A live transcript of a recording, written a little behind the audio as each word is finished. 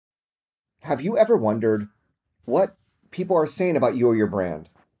Have you ever wondered what people are saying about you or your brand?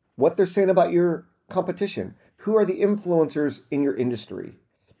 What they're saying about your competition? Who are the influencers in your industry?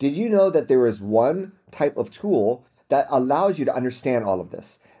 Did you know that there is one type of tool that allows you to understand all of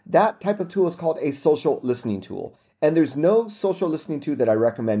this? That type of tool is called a social listening tool. And there's no social listening tool that I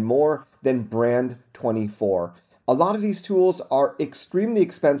recommend more than Brand24. A lot of these tools are extremely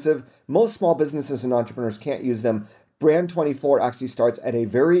expensive. Most small businesses and entrepreneurs can't use them. Brand24 actually starts at a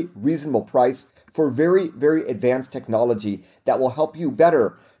very reasonable price for very, very advanced technology that will help you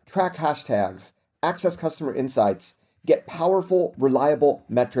better track hashtags, access customer insights, get powerful, reliable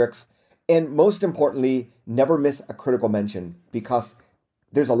metrics, and most importantly, never miss a critical mention, because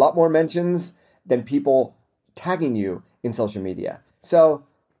there's a lot more mentions than people tagging you in social media. So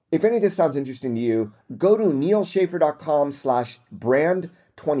if any of this sounds interesting to you, go to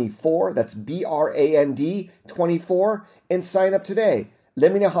neilschaefer.com/brand24, that's BRAND 24, and sign up today.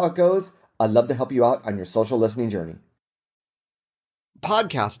 Let me know how it goes. I'd love to help you out on your social listening journey.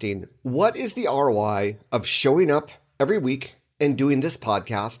 Podcasting. What is the ROI of showing up every week and doing this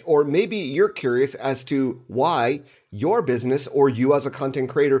podcast? Or maybe you're curious as to why your business or you as a content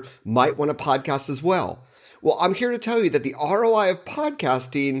creator might want a podcast as well. Well, I'm here to tell you that the ROI of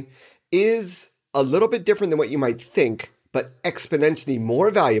podcasting is a little bit different than what you might think, but exponentially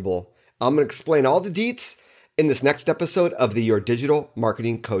more valuable. I'm going to explain all the deets in this next episode of the Your Digital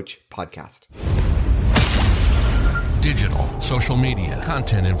Marketing Coach podcast. Digital, social media,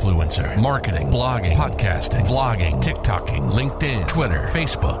 content influencer, marketing, blogging, podcasting, vlogging, TikToking, LinkedIn, Twitter,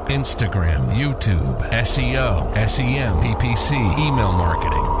 Facebook, Instagram, YouTube, SEO, SEM, PPC, email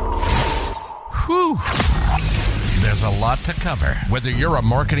marketing. Whew. There's a lot to cover. Whether you're a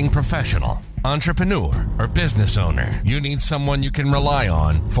marketing professional, entrepreneur, or business owner, you need someone you can rely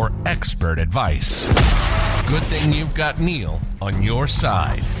on for expert advice. Good thing you've got Neil on your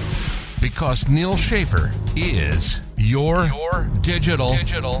side, because Neil Schaefer is your digital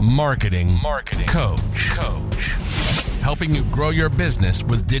marketing coach. Helping you grow your business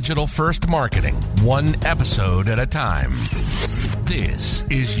with digital-first marketing, one episode at a time. This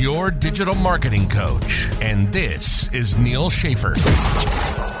is your digital marketing coach, and this is Neil Schaefer.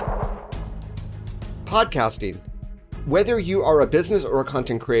 Podcasting. Whether you are a business or a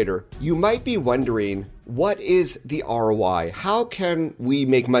content creator, you might be wondering, what is the ROI? How can we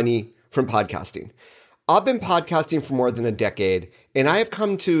make money from podcasting? I've been podcasting for more than a decade, and I have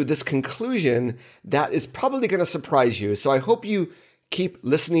come to this conclusion that is probably going to surprise you. So I hope you keep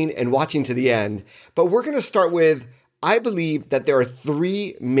listening and watching to the end. But we're going to start with, I believe that there are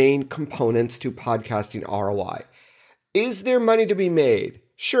three main components to podcasting ROI. Is there money to be made?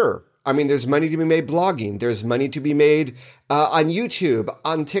 Sure. I mean, there's money to be made blogging. There's money to be made on YouTube,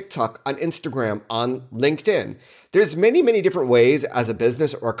 on TikTok, on Instagram, on LinkedIn. There's many, many different ways as a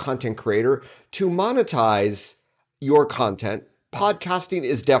business or a content creator to monetize your content. Podcasting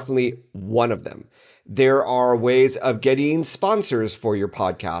is definitely one of them. There are ways of getting sponsors for your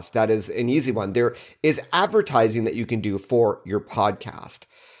podcast. That is an easy one. There is advertising that you can do for your podcast.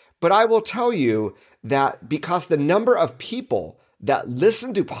 But I will tell you that because the number of people that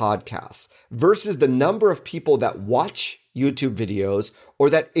listen to podcasts versus the number of people that watch YouTube videos or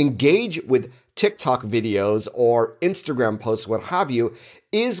that engage with TikTok videos or Instagram posts, what have you,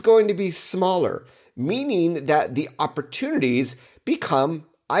 is going to be smaller, meaning that the opportunities become,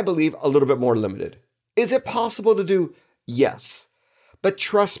 I believe, a little bit more limited. Is it possible to do? Yes. But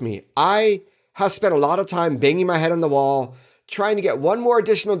trust me, I have spent a lot of time banging my head on the wall, trying to get one more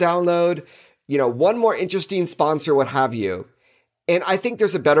additional download, one more interesting sponsor, what have you. And I think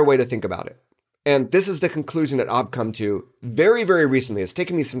there's a better way to think about it. And this is the conclusion that I've come to very, very recently. It's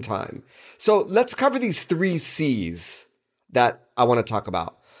taken me some time. So let's cover these three C's that I want to talk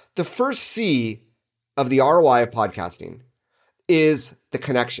about. The first C of the ROI of podcasting is the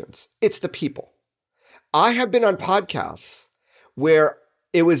connections. It's the people. I have been on podcasts where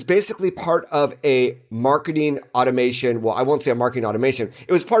it was basically part of a marketing automation. Well, I won't say a marketing automation.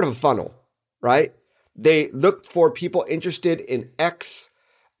 It was part of a funnel, right? They looked for people interested in X.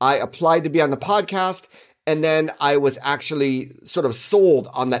 I applied to be on the podcast, and then I was actually sort of sold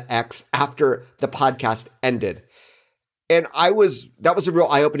on that X after the podcast ended. And that was a real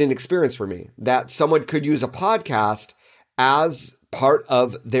eye-opening experience for me, that someone could use a podcast as part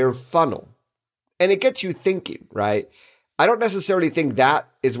of their funnel. And it gets you thinking, right? I don't necessarily think that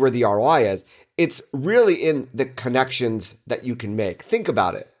is where the ROI is. It's really in the connections that you can make. Think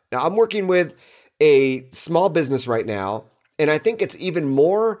about it. Now, I'm working with a small business right now, and I think it's even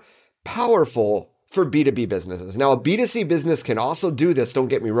more powerful for B2B businesses. Now, a B2C business can also do this, don't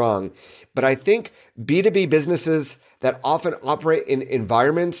get me wrong, but I think B2B businesses that often operate in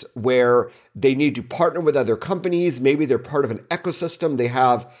environments where they need to partner with other companies. Maybe they're part of an ecosystem. They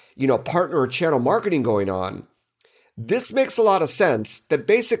have, partner or channel marketing going on. This makes a lot of sense that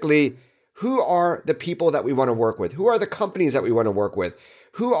basically, who are the people that we want to work with? Who are the companies that we want to work with?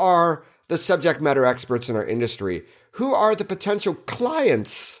 Who are the subject matter experts in our industry? Who are the potential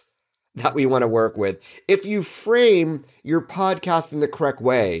clients that we want to work with? If you frame your podcast in the correct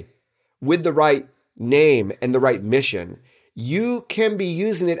way, with the right name and the right mission, you can be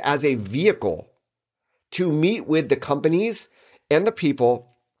using it as a vehicle to meet with the companies and the people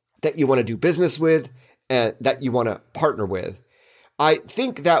that you want to do business with and that you want to partner with. I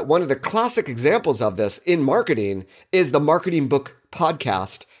think that one of the classic examples of this in marketing is the Marketing Book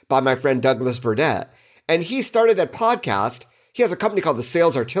podcast by my friend Douglas Burdett. And he started that podcast. He has a company called the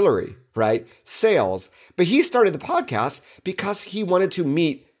Sales Artillery, right? Sales. But he started the podcast because he wanted to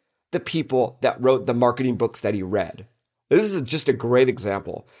meet the people that wrote the marketing books that he read. This is just a great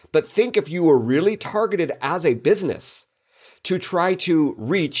example. But think if you were really targeted as a business to try to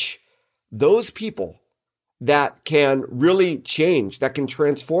reach those people that can really change, that can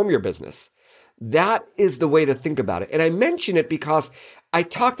transform your business. That is the way to think about it. And I mention it because I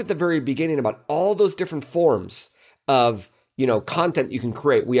talked at the very beginning about all those different forms of, content you can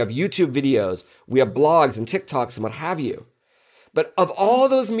create. We have YouTube videos, we have blogs and TikToks and what have you. But of all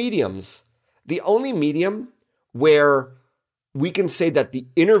those mediums, the only medium where we can say that the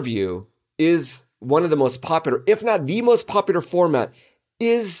interview is one of the most popular, if not the most popular format,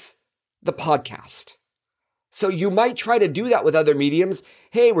 is the podcast. So you might try to do that with other mediums.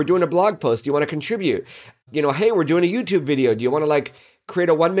 Hey, we're doing a blog post. Do you want to contribute? Hey, we're doing a YouTube video. Do you want to create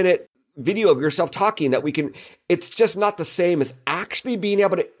a 1-minute video of yourself talking that we can, it's just not the same as actually being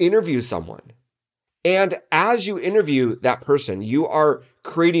able to interview someone. And as you interview that person, you are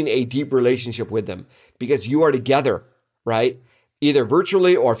creating a deep relationship with them because you are together, right? Either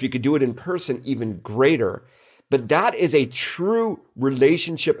virtually or if you could do it in person, even greater. But that is a true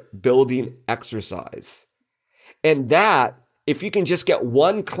relationship building exercise. And that, if you can just get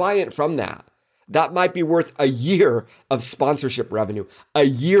one client from that, that might be worth a year of sponsorship revenue, a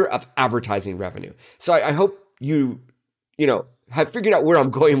year of advertising revenue. So I hope you have figured out where I'm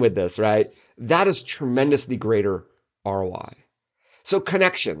going with this, right? That is tremendously greater ROI. So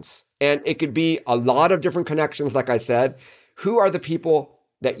connections, and it could be a lot of different connections, like I said. Who are the people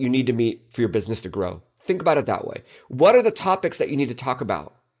that you need to meet for your business to grow? Think about it that way. What are the topics that you need to talk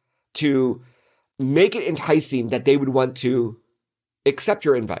about to make it enticing that they would want to accept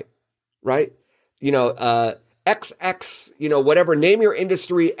your invite, right? XX, whatever, name your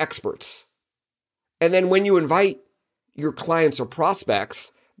industry experts. And then when you invite your clients or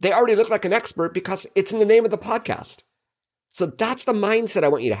prospects, they already look like an expert because it's in the name of the podcast. So that's the mindset I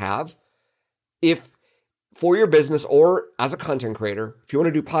want you to have. If for your business or as a content creator, if you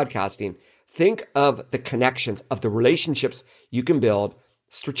want to do podcasting, think of the connections, of the relationships you can build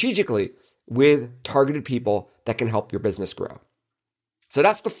strategically with targeted people that can help your business grow. So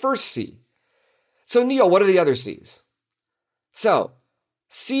that's the first C. So Neil, what are the other C's? So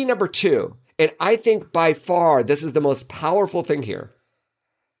C number 2, and I think by far this is the most powerful thing here,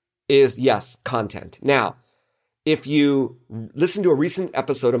 is yes, content. Now, if you listen to a recent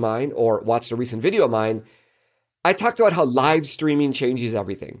episode of mine or watched a recent video of mine, I talked about how live streaming changes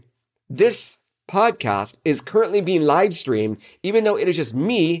everything. This podcast is currently being live streamed, even though it is just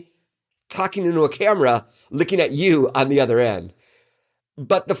me talking into a camera, looking at you on the other end.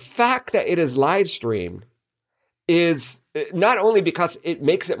 But the fact that it is live streamed is not only because it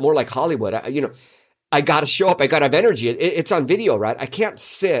makes it more like Hollywood. I got to show up. I got to have energy. It's on video, right? I can't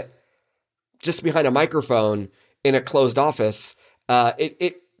sit just behind a microphone in a closed office.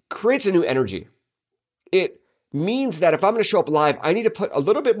 It creates a new energy. It means that if I'm going to show up live, I need to put a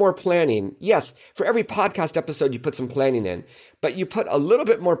little bit more planning. Yes, for every podcast episode, you put some planning in, but you put a little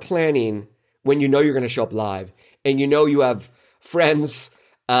bit more planning when you know you're going to show up live and you have friends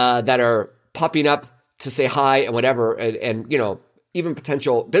that are popping up to say hi and whatever, and even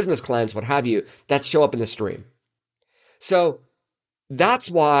potential business clients, what have you, that show up in the stream. So that's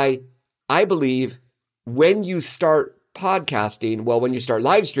why I believe when you start podcasting, when you start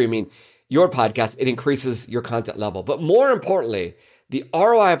live streaming your podcast, it increases your content level. But more importantly, the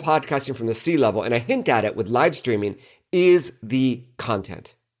ROI of podcasting from the C level, and I hint at it with live streaming, is the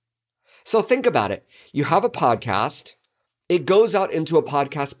content. So think about it. You have a podcast. It goes out into a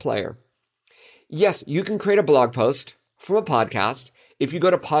podcast player. Yes, you can create a blog post from a podcast. If you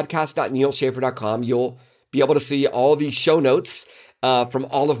go to podcast.neilschaefer.com, you'll be able to see all the show notes from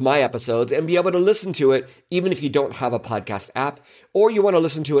all of my episodes and be able to listen to it even if you don't have a podcast app or you want to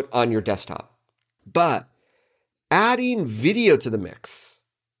listen to it on your desktop. But Adding video to the mix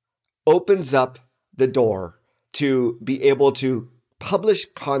opens up the door to be able to publish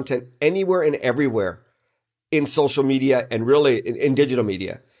content anywhere and everywhere in social media and really in digital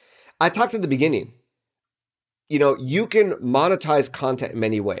media. I talked at the beginning, you can monetize content in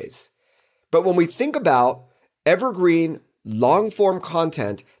many ways. But when we think about evergreen, long-form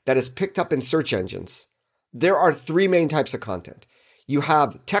content that is picked up in search engines, there are three main types of content. You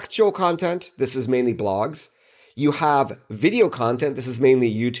have textual content. This is mainly blogs. You have video content. This is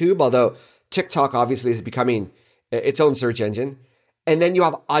mainly YouTube, although TikTok obviously is becoming its own search engine. And then you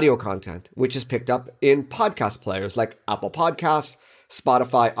have audio content, which is picked up in podcast players like Apple Podcasts,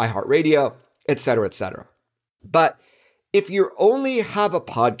 Spotify, iHeartRadio, et cetera, et cetera. But if you only have a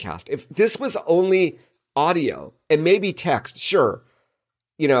podcast, if this was only audio and maybe text, sure,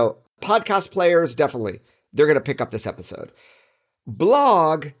 podcast players, definitely, they're going to pick up this episode.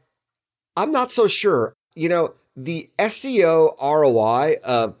 Blog, I'm not so sure. The SEO ROI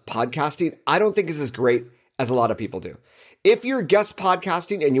of podcasting, I don't think is as great as a lot of people do. If you're guest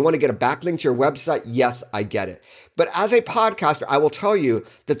podcasting and you want to get a backlink to your website, yes, I get it. But as a podcaster, I will tell you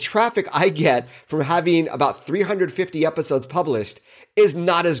the traffic I get from having about 350 episodes published is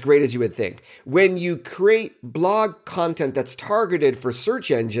not as great as you would think. When you create blog content that's targeted for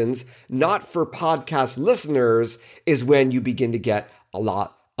search engines, not for podcast listeners, is when you begin to get a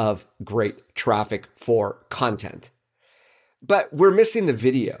lot of great traffic for content. But we're missing the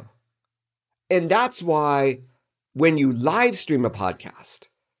video. And that's why when you live stream a podcast,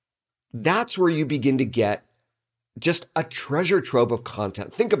 that's where you begin to get just a treasure trove of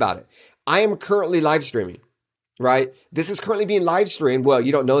content. Think about it. I am currently live streaming, right? This is currently being live streamed. Well,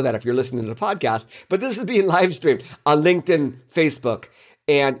 you don't know that if you're listening to the podcast, but this is being live streamed on LinkedIn, Facebook,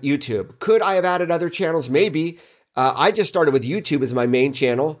 and YouTube. Could I have added other channels? Maybe. I just started with YouTube as my main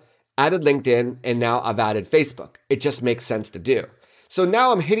channel, added LinkedIn, and now I've added Facebook. It just makes sense to do. So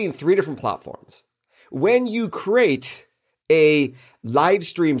now I'm hitting 3 different platforms. When you create a live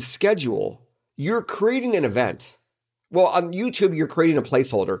stream schedule, you're creating an event. Well, on YouTube, you're creating a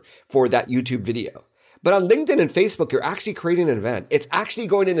placeholder for that YouTube video. But on LinkedIn and Facebook, you're actually creating an event. It's actually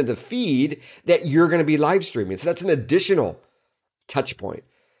going into the feed that you're going to be live streaming. So that's an additional touch point.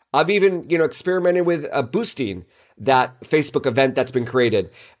 I've even, experimented with boosting that Facebook event that's been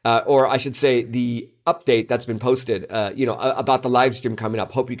created, or I should say the update that's been posted, about the live stream coming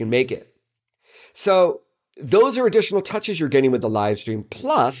up. Hope you can make it. So those are additional touches you're getting with the live stream.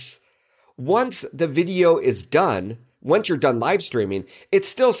 Plus, once the video is done, once you're done live streaming, it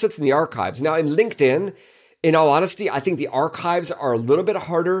still sits in the archives. Now in LinkedIn, in all honesty, I think the archives are a little bit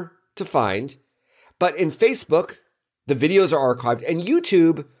harder to find. But in Facebook, the videos are archived. And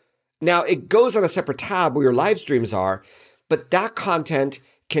YouTube, now it goes on a separate tab where your live streams are, but that content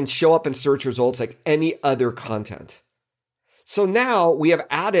can show up in search results like any other content. So now we have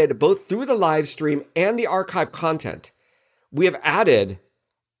added, both through the live stream and the archive content, we have added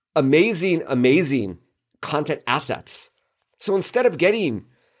amazing content assets. So instead of getting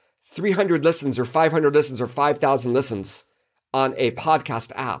 300 listens or 500 listens or 5,000 listens on a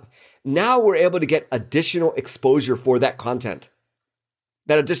podcast app, now we're able to get additional exposure for that content.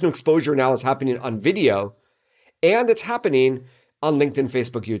 That additional exposure now is happening on video, and it's happening on LinkedIn,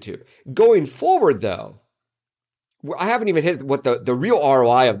 Facebook, YouTube. Going forward, though, I haven't even hit what the real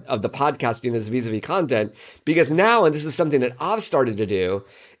ROI of the podcasting is vis-a-vis content, because now, and this is something that I've started to do,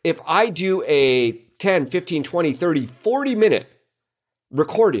 if I do a 10, 15, 20, 30, 40-minute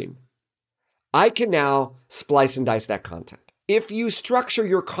recording, I can now splice and dice that content. If you structure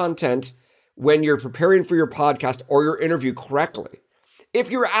your content when you're preparing for your podcast or your interview correctly, if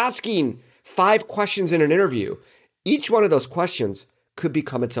you're asking 5 questions in an interview, each one of those questions could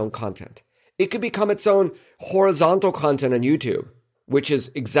become its own content. It could become its own horizontal content on YouTube, which is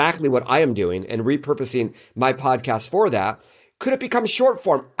exactly what I am doing and repurposing my podcast for that. Could it become short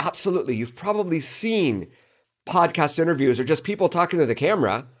form? Absolutely. You've probably seen podcast interviews or just people talking to the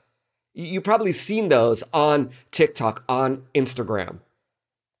camera. You've probably seen those on TikTok, on Instagram.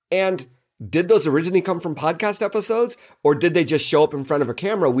 And did those originally come from podcast episodes, or did they just show up in front of a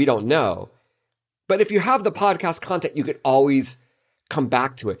camera? We don't know. But if you have the podcast content, you could always come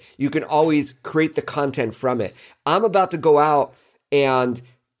back to it. You can always create the content from it. I'm about to go out and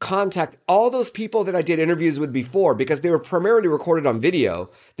contact all those people that I did interviews with before, because they were primarily recorded on video.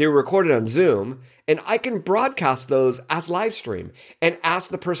 They were recorded on Zoom, and I can broadcast those as live stream and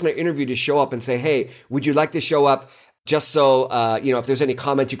ask the person I interviewed to show up and say, hey, would you like to show up just so, if there's any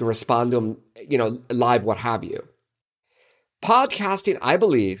comments, you can respond to them, live, what have you. Podcasting, I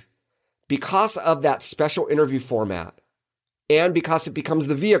believe, because of that special interview format, and because it becomes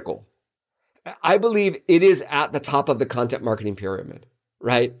the vehicle. I believe it is at the top of the content marketing pyramid,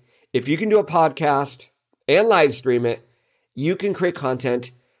 right? If you can do a podcast and live stream it, you can create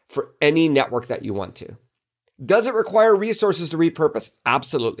content for any network that you want to. Does it require resources to repurpose?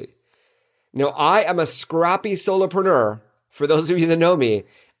 Absolutely. Now, I am a scrappy solopreneur. For those of you that know me,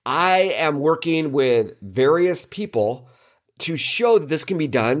 I am working with various people to show that this can be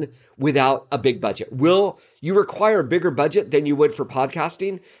done without a big budget. Will you require a bigger budget than you would for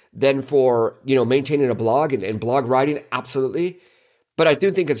podcasting, than for, maintaining a blog and blog writing? Absolutely. But I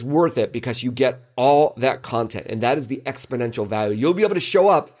do think it's worth it because you get all that content, and that is the exponential value. You'll be able to show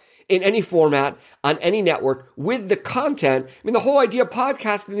up in any format, on any network with the content. I mean, the whole idea of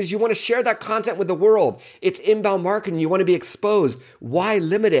podcasting is you want to share that content with the world. It's inbound marketing. You want to be exposed. Why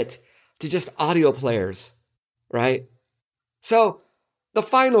limit it to just audio players, right? So the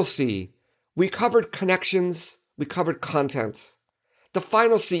final C, we covered connections, we covered content. The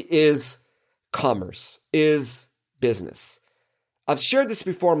final C is commerce, is business. I've shared this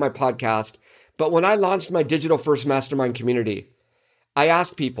before on my podcast, but when I launched my Digital First Mastermind community, I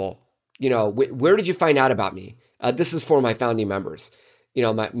asked people, where did you find out about me? This is for my founding members,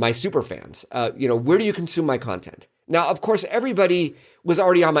 my super fans. Where do you consume my content? Now, of course, everybody was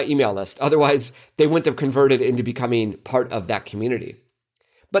already on my email list. Otherwise, they wouldn't have converted into becoming part of that community.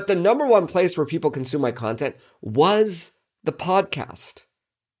 But the number one place where people consume my content was the podcast.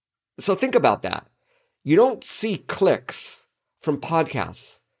 So think about that. You don't see clicks from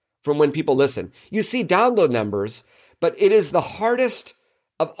podcasts from when people listen. You see download numbers, but it is the hardest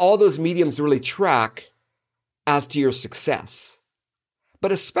of all those mediums to really track as to your success.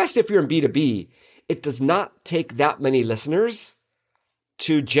 But especially if you're in B2B, it does not take that many listeners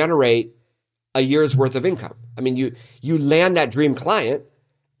to generate a year's worth of income. I mean, you land that dream client,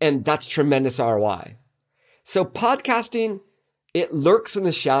 and that's tremendous ROI. So podcasting, it lurks in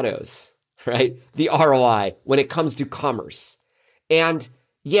the shadows, right? The ROI when it comes to commerce. And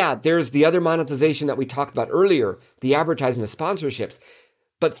yeah, there's the other monetization that we talked about earlier, the advertising, the sponsorships.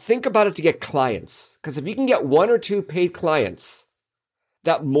 But think about it to get clients. Because if you can get one or two paid clients,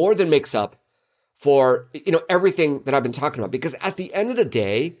 that more than makes up for everything that I've been talking about. Because at the end of the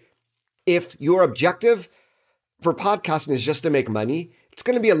day, if your objective for podcasting is just to make money, it's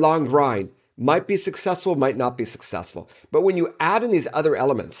going to be a long grind. Might be successful, might not be successful. But when you add in these other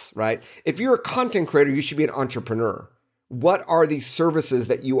elements, right? If you're a content creator, you should be an entrepreneur. What are the services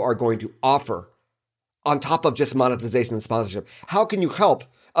that you are going to offer on top of just monetization and sponsorship? How can you help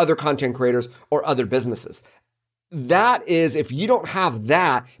other content creators or other businesses? That is, if you don't have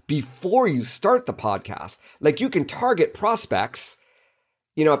that before you start the podcast, like you can target prospects,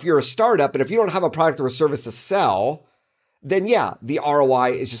 if you're a startup, and if you don't have a product or a service to sell, then yeah, the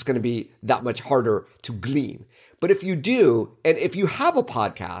ROI is just going to be that much harder to glean. But if you do, and if you have a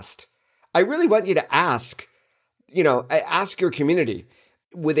podcast, I really want you to ask your community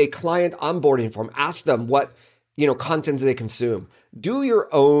with a client onboarding form. Ask them what, content do they consume. Do your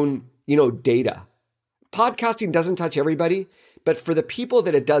own, data. Podcasting doesn't touch everybody, but for the people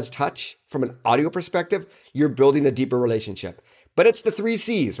that it does touch from an audio perspective, you're building a deeper relationship. But it's the 3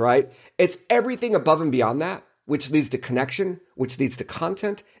 C's, right? It's everything above and beyond that, which leads to connection, which leads to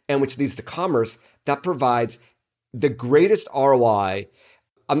content, and which leads to commerce that provides the greatest ROI.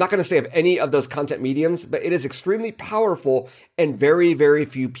 I'm not going to say of any of those content mediums, but it is extremely powerful, and very, very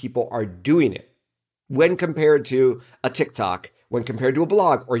few people are doing it when compared to a TikTok, when compared to a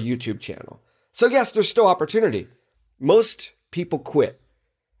blog or YouTube channel. So yes, there's still opportunity. Most people quit.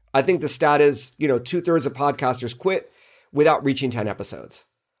 I think the stat is, 2/3 of podcasters quit without reaching 10 episodes.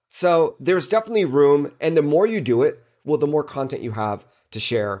 So there's definitely room. And the more you do it, well, the more content you have to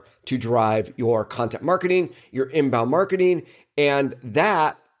share to drive your content marketing, your inbound marketing, and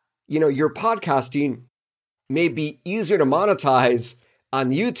that, your podcasting may be easier to monetize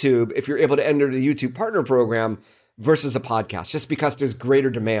on YouTube if you're able to enter the YouTube partner program versus a podcast, just because there's greater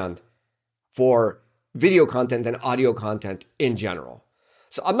demand for video content than audio content in general.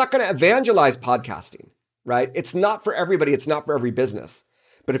 So I'm not going to evangelize podcasting, right? It's not for everybody. It's not for every business.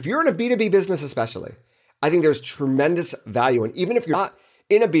 But if you're in a B2B business especially, I think there's tremendous value. And even if you're not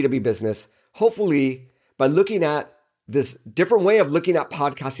in a B2B business, hopefully by looking at this different way of looking at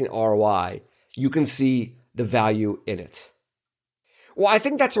podcasting ROI, you can see the value in it. Well, I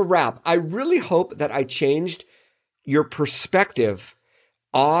think that's a wrap. I really hope that I changed your perspective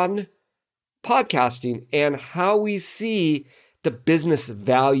on podcasting and how we see the business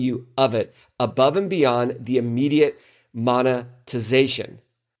value of it above and beyond the immediate monetization.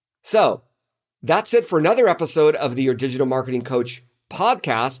 So that's it for another episode of the Your Digital Marketing Coach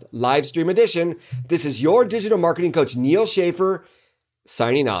podcast, live stream edition. This is your digital marketing coach, Neil Schaefer,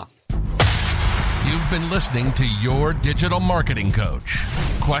 signing off. You've been listening to Your Digital Marketing Coach.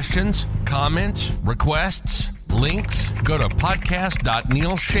 Questions, comments, requests, links? Go to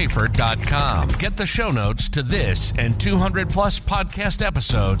podcast.neilschaefer.com. Get the show notes to this and 200 plus podcast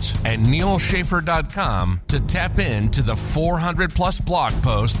episodes at neilschaefer.com to tap into the 400 plus blog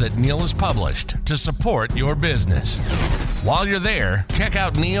posts that Neil has published to support your business. While you're there, check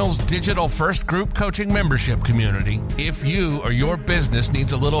out Neil's Digital First Group Coaching Membership Community if you or your business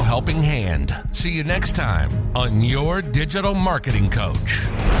needs a little helping hand. See you next time on Your Digital Marketing Coach.